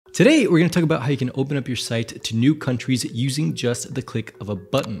Today, we're going to talk about how you can open up your site to new countries using just the click of a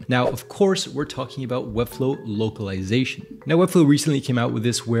button. Now, of course, we're talking about Webflow Localization. Now, Webflow recently came out with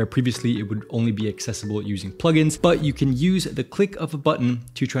this where previously it would only be accessible using plugins, but you can use the click of a button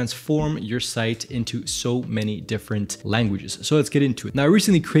to transform your site into so many different languages. So let's get into it. Now, I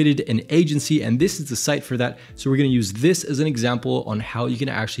recently created an agency and this is the site for that. So we're going to use this as an example on how you can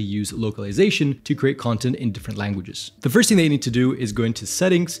actually use localization to create content in different languages. The first thing that you need to do is go into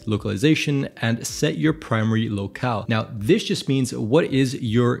settings, localization, and set your primary locale. Now, this just means what is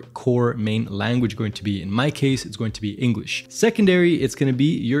your core main language going to be? In my case, it's going to be English. Secondary, it's going to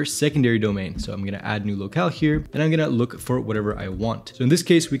be your secondary domain. So I'm going to add new locale here and I'm going to look for whatever I want. So in this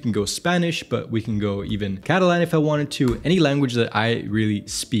case, we can go Spanish, but we can go even Catalan if I wanted to, any language that I really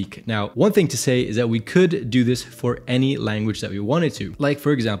speak. Now, one thing to say is that we could do this for any language that we wanted to, like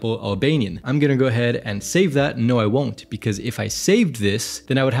for example, Albanian. I'm going to go ahead and save that. No, I won't, because if I saved this,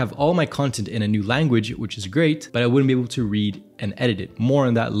 then I would have all my content in a new language, which is great, but I wouldn't be able to read and edit it. More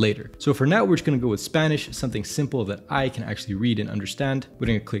on that later. So for now, we're just gonna go with Spanish, something simple that I can actually read and understand. We're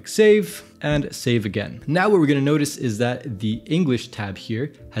gonna click save and save again. Now what we're gonna notice is that the English tab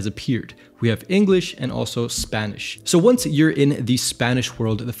here has appeared. We have English and also Spanish. So once you're in the Spanish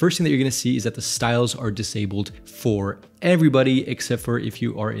world, the first thing that you're gonna see is that the styles are disabled for everybody except for if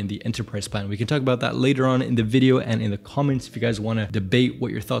you are in the enterprise plan. We can talk about that later on in the video and in the comments if you guys wanna debate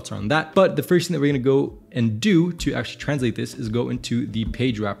what your thoughts are on that. But the first thing that we're gonna go and do to actually translate this is go into the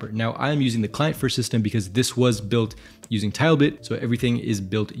page wrapper. Now I'm using the client first system because this was built using TileBit. So everything is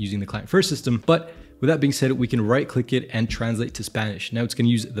built using the client first system. But with that being said, we can right click it and translate to Spanish. Now it's going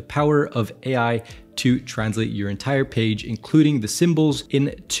to use the power of AI to translate your entire page, including the symbols,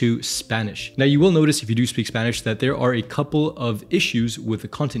 into Spanish. Now you will notice if you do speak Spanish that there are a couple of issues with the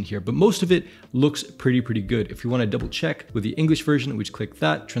content here, but most of it looks pretty good. If you want to double check with the English version, we just click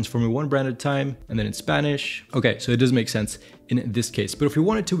that, transform it one brand at a time, and then in Spanish. Okay, so it does make sense in this case. But if we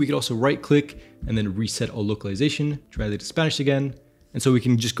wanted to, we could also right click and then reset all localization, translate to Spanish again. And so we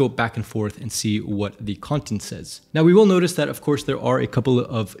can just go back and forth and see what the content says. Now we will notice that of course there are a couple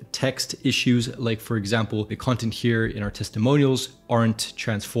of text issues, like for example, the content here in our testimonials aren't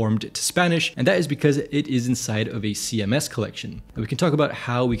transformed to Spanish. And that is because it is inside of a CMS collection. And we can talk about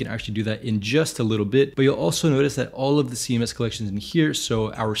how we can actually do that in just a little bit, but you'll also notice that all of the CMS collections in here,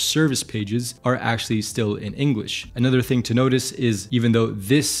 so our service pages, are actually still in English. Another thing to notice is even though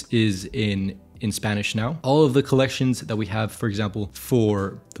this is in Spanish now, all of the collections that we have, for example,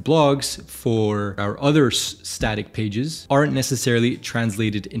 for the blogs, for our other static pages, aren't necessarily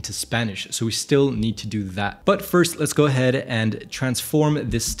translated into Spanish. So we still need to do that. But first, let's go ahead and transform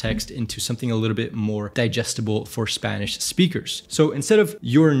this text into something a little bit more digestible for Spanish speakers. So instead of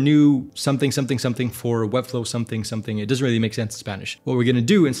your new something for Webflow something, it doesn't really make sense in Spanish. What we're gonna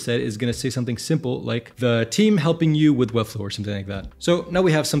do instead is gonna say something simple like the team helping you with Webflow or something like that. So now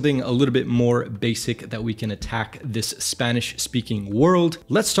we have something a little bit more basic that we can attack this Spanish speaking world.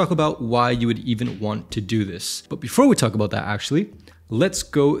 Let's talk about why you would even want to do this. But before we talk about that, actually, let's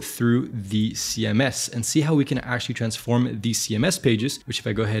go through the CMS and see how we can actually transform these CMS pages, which if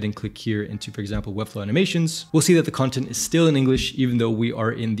I go ahead and click here into, for example, Webflow animations, we'll see that the content is still in English, even though we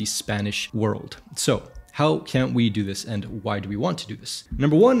are in the Spanish world. So how can we do this and why do we want to do this?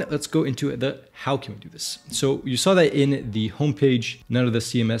 Number one, let's go into the how can we do this? So you saw that in the homepage, none of the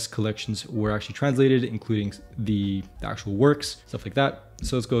CMS collections were actually translated, including the actual works, stuff like that.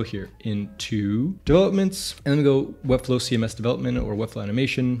 So let's go here into developments and then go Webflow CMS development or Webflow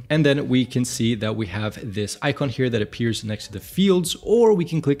animation. And then we can see that we have this icon here that appears next to the fields, or we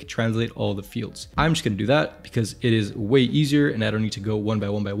can click translate all the fields. I'm just gonna do that because it is way easier and I don't need to go one by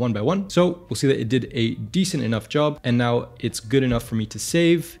one. So we'll see that it did a decent enough job. And now it's good enough for me to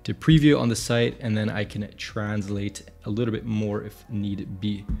save, to preview on the site, and then I can translate a little bit more if need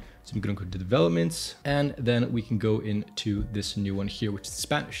be. So I'm gonna go to developments and then we can go into this new one here, which is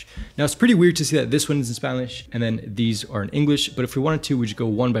Spanish. Now it's pretty weird to see that this one is in Spanish and then these are in English, but if we wanted to, we just go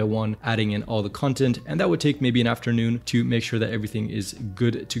one by one, adding in all the content, and that would take maybe an afternoon to make sure that everything is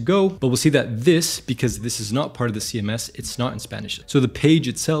good to go. But we'll see that this, because this is not part of the CMS, it's not in Spanish. So the page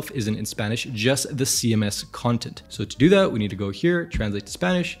itself isn't in Spanish, just the CMS content. So to do that, we need to go here, translate to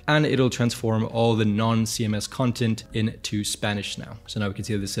Spanish, and it'll transform all the non-CMS content into Spanish now. So now we can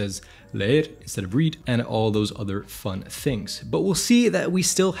see that this says leer instead of read and all those other fun things. But we'll see that we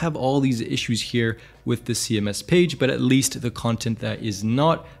still have all these issues here with the CMS page, but at least the content that is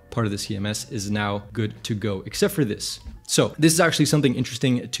not part of the CMS is now good to go, except for this. So this is actually something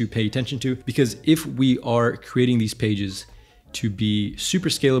interesting to pay attention to, because if we are creating these pages to be super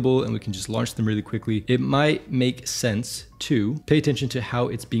scalable and we can just launch them really quickly, it might make sense to pay attention to how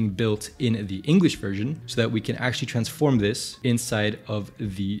it's being built in the English version so that we can actually transform this inside of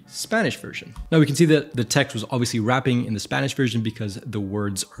the Spanish version. Now we can see that the text was obviously wrapping in the Spanish version because the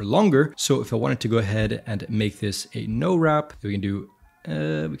words are longer. So if I wanted to go ahead and make this a no wrap, we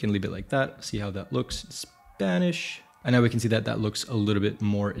can leave it like that. See how that looks in Spanish. And now we can see that that looks a little bit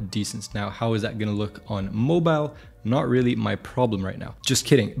more decent. Now, how is that gonna look on mobile? Not really my problem right now. Just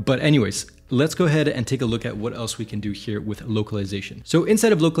kidding. But anyways, let's go ahead and take a look at what else we can do here with localization. So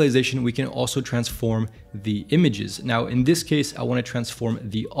inside of localization, we can also transform the images. Now, in this case, I want to transform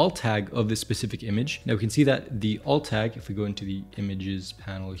the alt tag of this specific image. Now we can see that the alt tag, if we go into the images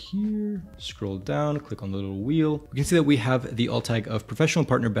panel here, scroll down, click on the little wheel, we can see that we have the alt tag of professional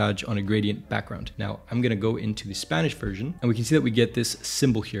partner badge on a gradient background. Now I'm going to go into the Spanish version and we can see that we get this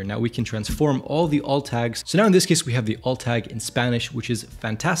symbol here. Now we can transform all the alt tags. So now in this case, we have the alt tag in Spanish, which is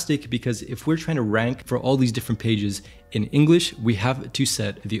fantastic because if we're trying to rank for all these different pages in English, we have to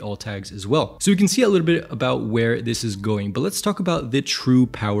set the alt tags as well. So we can see a little bit about where this is going, but let's talk about the true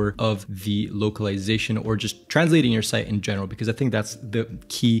power of the localization or just translating your site in general, because I think that's the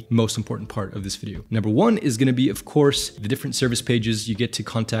key, most important part of this video. Number one is going to be, of course, the different service pages. You get to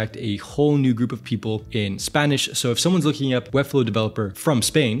contact a whole new group of people in Spanish. So if someone's looking up Webflow developer from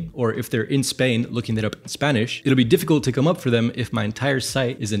Spain, or if they're in Spain looking that up in Spanish, it'll be difficult to come up for them if my entire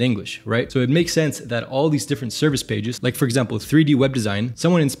site is in English, right? So it makes sense that all these different service pages, like for example, 3D web design,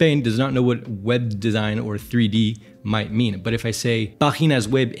 someone in Spain does not know what web design or 3D might mean. But if I say páginas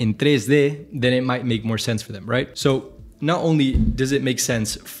web en 3D, then it might make more sense for them, right? So not only does it make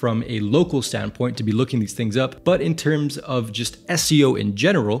sense from a local standpoint to be looking these things up, but in terms of just SEO in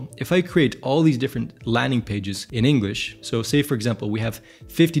general, if I create all these different landing pages in English, so say for example, we have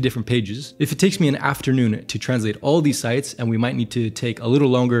 50 different pages. If it takes me an afternoon to translate all these sites, and we might need to take a little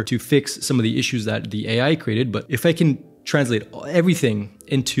longer to fix some of the issues that the AI created, but if I can translate everything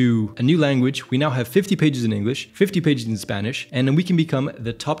into a new language, we now have 50 pages in English, 50 pages in Spanish, and then we can become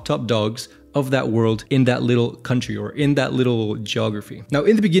the top dogs of that world in that little country or in that little geography. Now,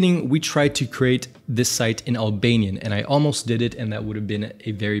 in the beginning, we tried to create this site in Albanian, and I almost did it, and that would have been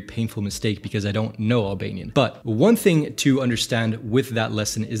a very painful mistake because I don't know Albanian. But one thing to understand with that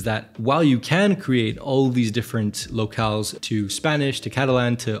lesson is that while you can create all these different locales to Spanish, to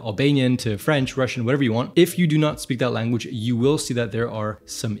Catalan, to Albanian, to French, Russian, whatever you want, if you do not speak that language, you will see that there are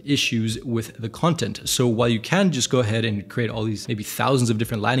some issues with the content. So while you can just go ahead and create all these maybe thousands of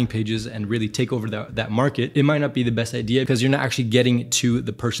different landing pages and really take over that market, it might not be the best idea because you're not actually getting to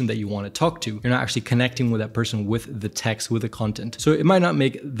the person that you want to talk to. You're not actually connecting with that person with the text, with the content. So it might not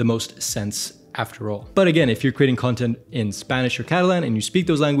make the most sense after all. But again, if you're creating content in Spanish or Catalan and you speak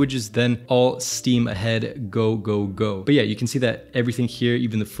those languages, then all steam ahead, go, go, go. But yeah, you can see that everything here,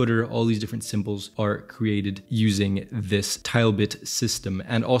 even the footer, all these different symbols are created using this TileBit system.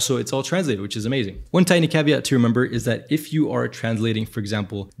 And also it's all translated, which is amazing. One tiny caveat to remember is that if you are translating, for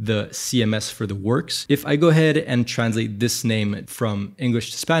example, the CMS for the works, if I go ahead and translate this name from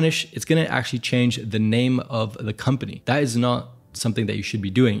English to Spanish, it's going to actually change the name of the company. That is not something that you should be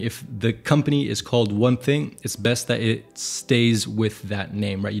doing. If the company is called one thing, it's best that it stays with that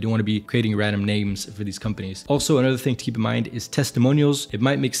name, right? You don't want to be creating random names for these companies. Also, another thing to keep in mind is testimonials. It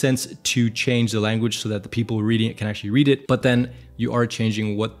might make sense to change the language so that the people reading it can actually read it, but then you are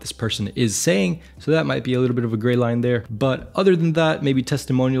changing what this person is saying. So that might be a little bit of a gray line there. But other than that, maybe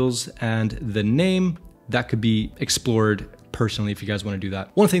testimonials and the name, that could be explored personally if you guys want to do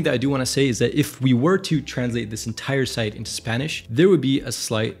that. One thing that I do want to say is that if we were to translate this entire site into Spanish, there would be a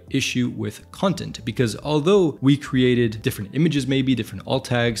slight issue with content, because although we created different images, maybe different alt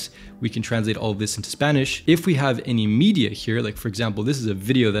tags, we can translate all of this into Spanish. If we have any media here, like for example, this is a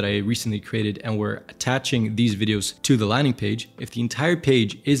video that I recently created and we're attaching these videos to the landing page. If the entire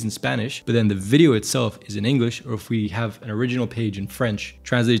page is in Spanish, but then the video itself is in English, or if we have an original page in French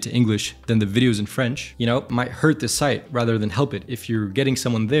translated to English, then the video is in French, you know, might hurt the site rather than help it. If you're getting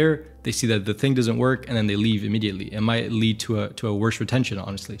someone there, they see that the thing doesn't work and then they leave immediately. It might lead to a worse retention,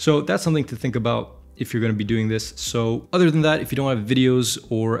 honestly. So that's something to think about if you're going to be doing this. So other than that, if you don't have videos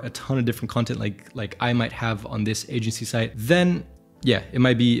or a ton of different content like I might have on this agency site, then yeah, it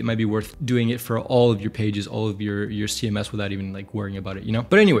might be worth doing it for all of your pages, all of your CMS without even like worrying about it, you know?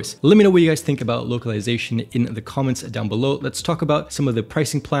 But anyways, let me know what you guys think about localization in the comments down below. Let's talk about some of the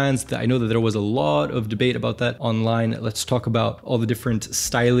pricing plans. That I know that there was a lot of debate about that online. Let's talk about all the different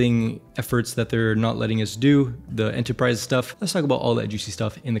styling efforts that they're not letting us do, the enterprise stuff. Let's talk about all that juicy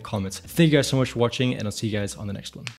stuff in the comments. Thank you guys so much for watching, and I'll see you guys on the next one.